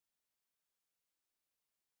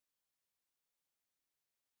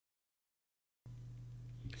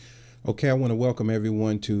Okay, I want to welcome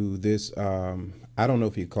everyone to this. I don't know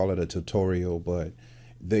if you call it a tutorial, but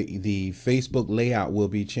the Facebook layout will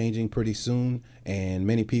be changing pretty soon, and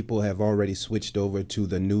many people have already switched over to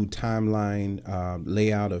the new timeline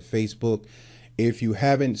layout of Facebook. If you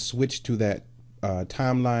haven't switched to that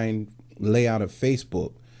timeline layout of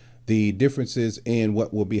Facebook, the differences in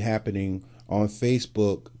what will be happening on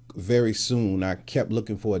Facebook very soon. I kept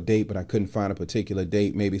looking for a date, but I couldn't find a particular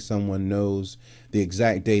date. Maybe someone knows the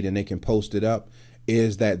exact date and they can post it up.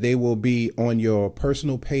 Is that they will be on your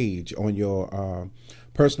personal page, on your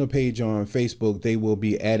personal page on Facebook. They will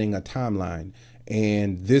be adding a timeline,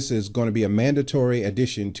 and this is going to be a mandatory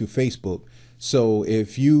addition to Facebook. So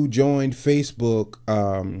if you joined Facebook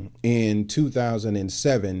in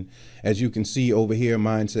 2007, as you can see over here,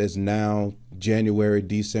 mine says now January,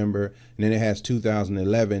 December, and then it has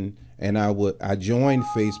 2011. And I joined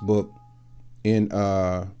Facebook in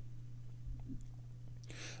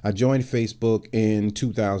I joined Facebook in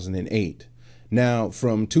 2008. Now,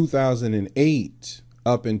 from 2008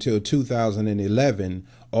 up until 2011,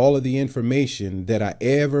 all of the information that I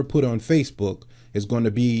ever put on Facebook is going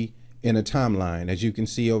to be in a timeline. As you can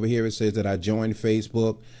see over here, it says that I joined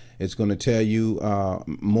Facebook. It's going to tell you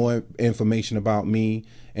more information about me.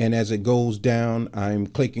 And as it goes down, I'm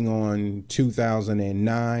clicking on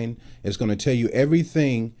 2009. It's going to tell you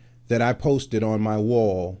everything that I posted on my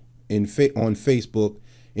wall on Facebook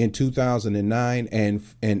in 2009,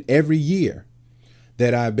 and every year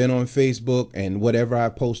that I've been on Facebook, and whatever I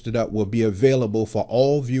posted up will be available for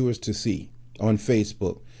all viewers to see on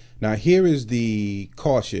Facebook. Now, here is the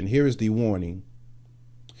caution, here is the warning.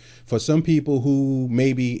 For some people who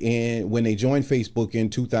maybe when they joined Facebook in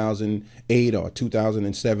 2008 or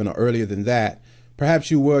 2007 or earlier than that, perhaps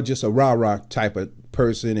you were just a rah-rah type of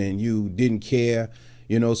person and you didn't care,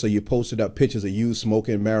 so you posted up pictures of you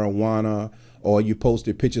smoking marijuana, or you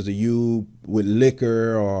posted pictures of you with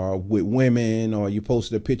liquor or with women, or you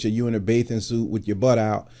posted a picture of you in a bathing suit with your butt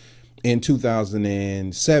out in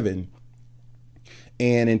 2007.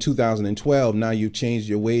 And in 2012, now you've changed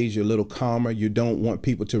your ways, you're a little calmer. You don't want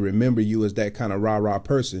people to remember you as that kind of rah-rah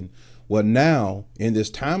person. Well, now in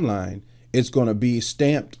this timeline, it's going to be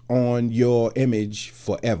stamped on your image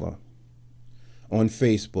forever on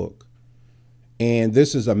Facebook. And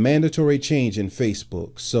this is a mandatory change in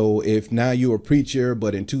Facebook. So if now you're a preacher,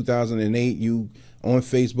 but in 2008 you on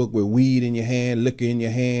Facebook with weed in your hand, liquor in your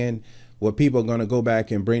hand, well, people are going to go back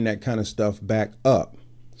and bring that kind of stuff back up.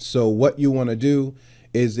 So what you want to do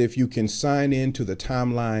is, if you can sign into the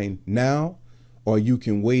timeline now, or you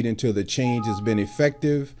can wait until the change has been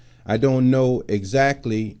effective. I don't know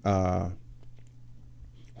exactly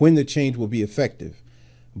when the change will be effective,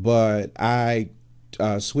 but I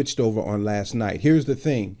switched over on last night. Here's the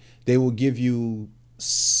thing. They will give you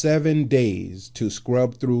 7 days to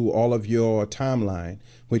scrub through all of your timeline,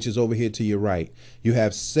 which is over here to your right. You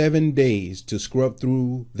have 7 days to scrub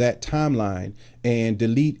through that timeline and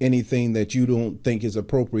delete anything that you don't think is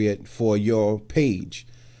appropriate for your page.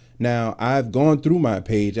 Now, I've gone through my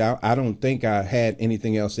page. I don't think I had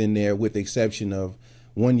anything else in there, with the exception of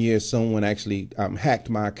one year someone actually hacked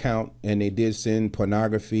my account, and they did send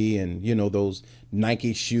pornography and those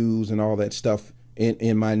Nike shoes and all that stuff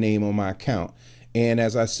in my name on my account. And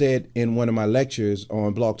as I said in one of my lectures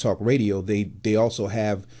on Blog Talk Radio, they also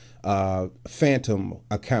have phantom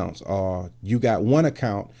accounts, or you got one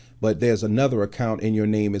account but there's another account in your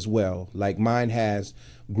name as well. Like mine has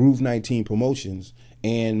Groove 19 Promotions,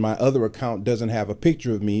 and my other account doesn't have a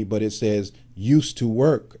picture of me, but it says used to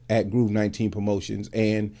work at Groove 19 Promotions,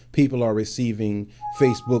 and people are receiving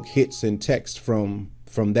Facebook hits and texts from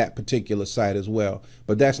that particular site as well.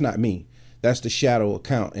 But that's not me. That's the shadow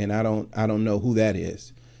account, and I don't know who that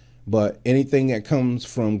is. But anything that comes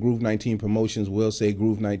from Groove 19 Promotions will say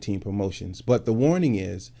Groove 19 Promotions. But the warning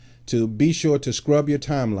is to be sure to scrub your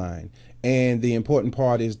timeline. And the important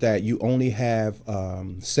part is that you only have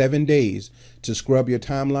 7 days to scrub your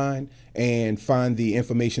timeline and find the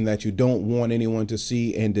information that you don't want anyone to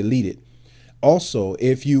see and delete it. Also,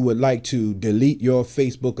 if you would like to delete your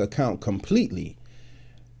Facebook account completely,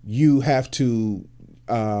 you have to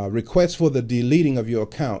request for the deleting of your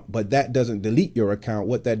account, but that doesn't delete your account.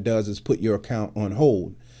 What that does is put your account on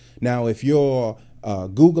hold. Now, if your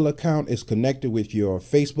Google account is connected with your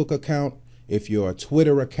Facebook account, if your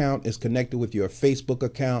Twitter account is connected with your Facebook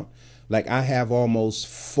account, like I have almost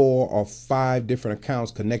 4 or 5 different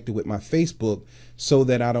accounts connected with my Facebook so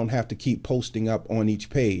that I don't have to keep posting up on each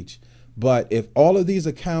page. But if all of these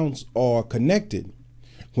accounts are connected,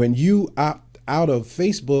 when you opt out of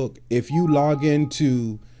Facebook, if you log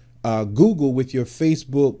into Google with your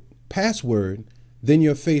Facebook password, then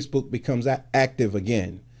your Facebook becomes active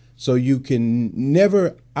again. So you can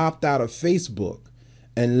never opt out of Facebook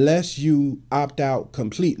unless you opt out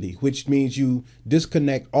completely, which means you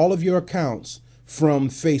disconnect all of your accounts from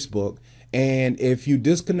Facebook. And if you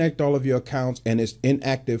disconnect all of your accounts and it's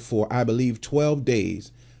inactive for, I believe, 12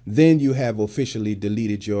 days, then you have officially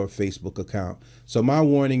deleted your Facebook account. So my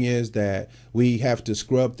warning is that we have to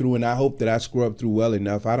scrub through, and I hope that I scrubbed through well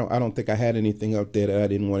enough. I don't think I had anything up there that I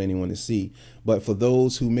didn't want anyone to see. But for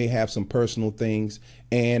those who may have some personal things,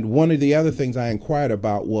 and one of the other things I inquired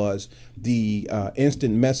about was the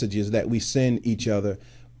instant messages that we send each other.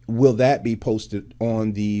 Will that be posted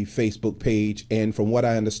on the Facebook page? And from what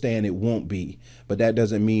I understand, it won't be, but that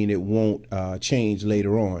doesn't mean it won't change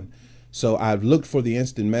later on. So I've looked for the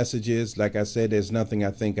instant messages. Like I said, there's nothing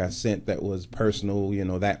I think I sent that was personal,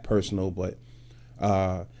 that personal. But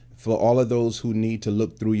for all of those who need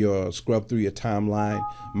to scrub through your timeline,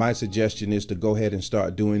 my suggestion is to go ahead and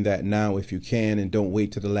start doing that now if you can, and don't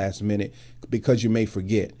wait to the last minute because you may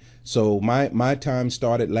forget. So my time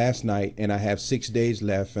started last night, and I have 6 days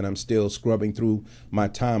left, and I'm still scrubbing through my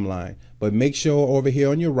timeline. But make sure over here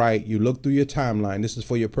on your right, you look through your timeline. This is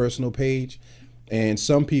for your personal page. And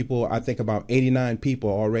some people, I think about 89 people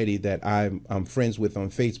already that I'm friends with on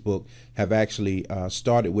Facebook, have actually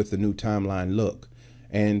started with the new timeline look.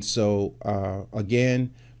 And so,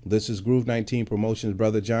 again, this is Groove 19 Promotions,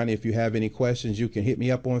 Brother Johnny. If you have any questions, you can hit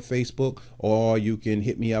me up on Facebook, or you can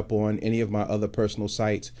hit me up on any of my other personal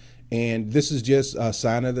sites. And this is just a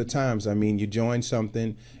sign of the times. I mean, you join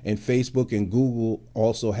something, and Facebook and Google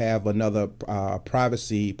also have another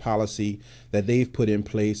privacy policy that they've put in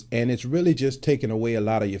place. And it's really just taking away a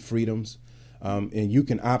lot of your freedoms. And you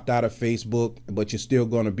can opt out of Facebook, but you're still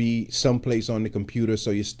going to be someplace on the computer.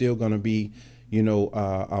 So you're still going to be,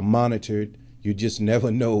 monitored. You just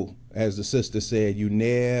never know. As the sister said, you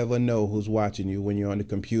never know who's watching you when you're on the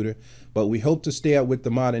computer. But we hope to stay up with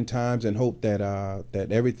the modern times and hope that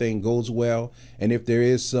that everything goes well. And if there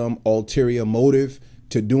is some ulterior motive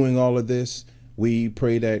to doing all of this, we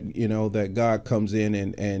pray that that God comes in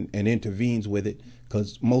and intervenes with it,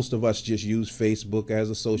 because most of us just use Facebook as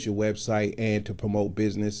a social website and to promote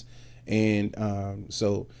business. And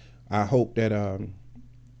so I hope that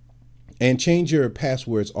and change your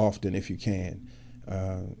passwords often if you can.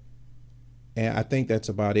 And I think that's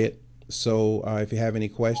about it. So if you have any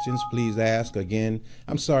questions, please ask. Again,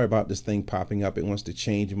 I'm sorry about this thing popping up. It wants to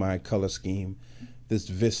change my color scheme. This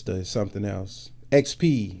Vista is something else.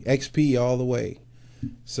 XP all the way.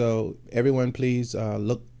 So everyone, please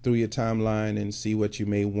look through your timeline and see what you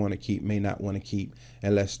may want to keep, may not want to keep,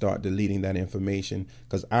 and let's start deleting that information,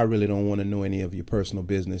 because I really don't want to know any of your personal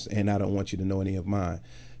business, and I don't want you to know any of mine.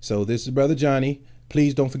 So this is Brother Johnny.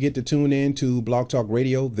 Please don't forget to tune in to Blog Talk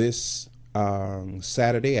Radio this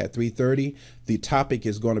Saturday at 3:30. The topic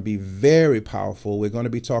is going to be very powerful. We're going to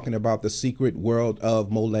be talking about the secret world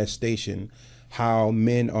of molestation, how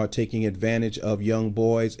men are taking advantage of young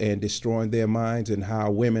boys and destroying their minds, and how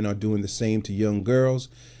women are doing the same to young girls.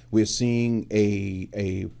 We're seeing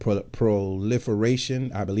a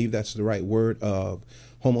proliferation, I believe that's the right word, of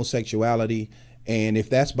homosexuality. And if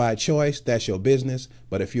that's by choice, that's your business.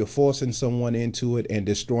 But if you're forcing someone into it and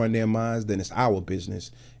destroying their minds, then it's our business.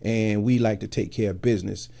 And we like to take care of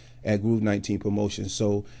business at Groove 19 Promotions.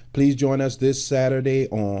 So please join us this Saturday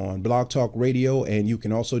on Blog Talk Radio. And you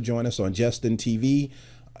can also join us on Justin TV.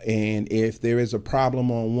 And if there is a problem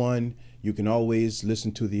on one, you can always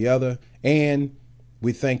listen to the other. And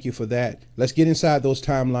we thank you for that. Let's get inside those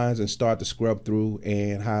timelines and start to scrub through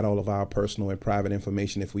and hide all of our personal and private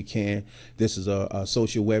information if we can. This is a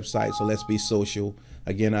social website, so let's be social.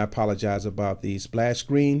 Again, I apologize about the splash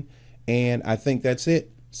screen, and I think that's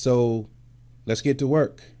it. So let's get to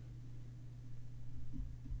work.